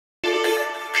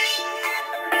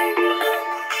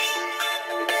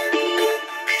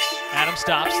Adam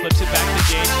stops, slips it back to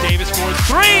Gage Davis for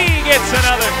three, gets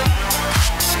another.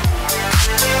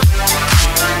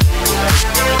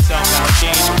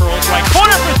 Gage curls right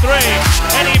corner for three,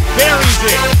 and he buries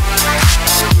it.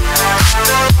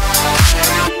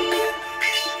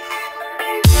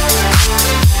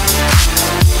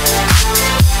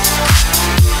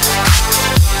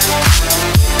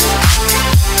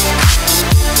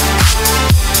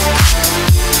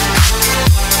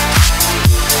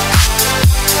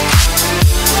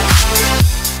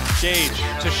 Gage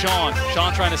to Sean.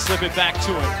 Sean trying to slip it back to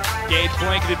him. Gage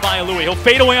blanketed by Louis. He'll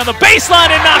fade away on the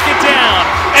baseline and knock it down.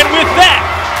 And with that,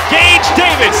 Gage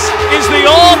Davis is the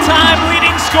all-time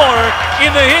leading scorer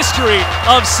in the history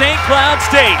of St. Cloud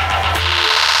State.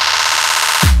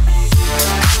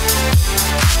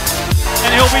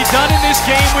 And he'll be done in this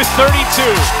game with 32.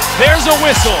 There's a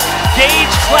whistle.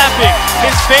 Gage clapping.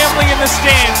 His family in the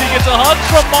stands. He gets a hug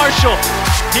from Marshall.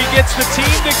 He gets the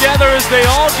team together as they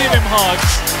all give him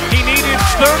hugs. He needed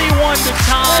 31 to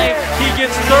tie. He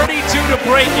gets 32 to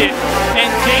break it. And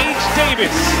Gage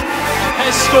Davis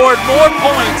has scored more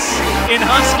points in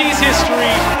Huskies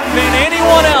history than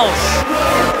anyone else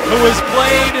who has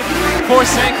played for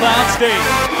St. Cloud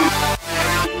State.